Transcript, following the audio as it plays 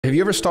Have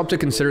you ever stopped to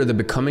consider that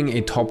becoming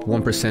a top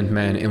 1%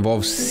 man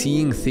involves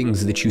seeing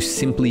things that you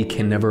simply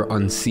can never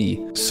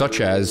unsee, such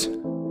as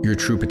your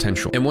true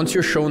potential? And once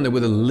you're shown that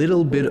with a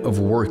little bit of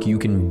work you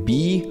can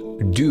be,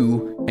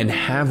 do, and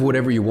have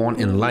whatever you want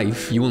in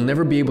life, you will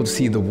never be able to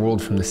see the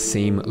world from the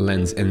same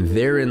lens, and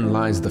therein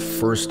lies the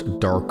first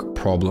dark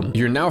problem.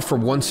 You're now for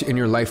once in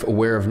your life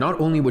aware of not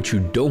only what you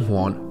don't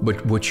want,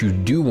 but what you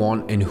do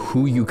want and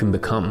who you can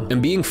become.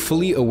 And being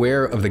fully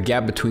aware of the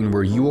gap between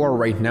where you are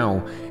right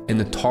now and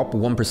the top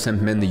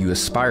 1% men that you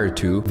aspire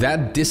to,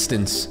 that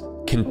distance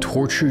can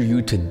torture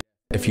you to death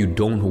if you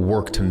don't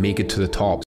work to make it to the top.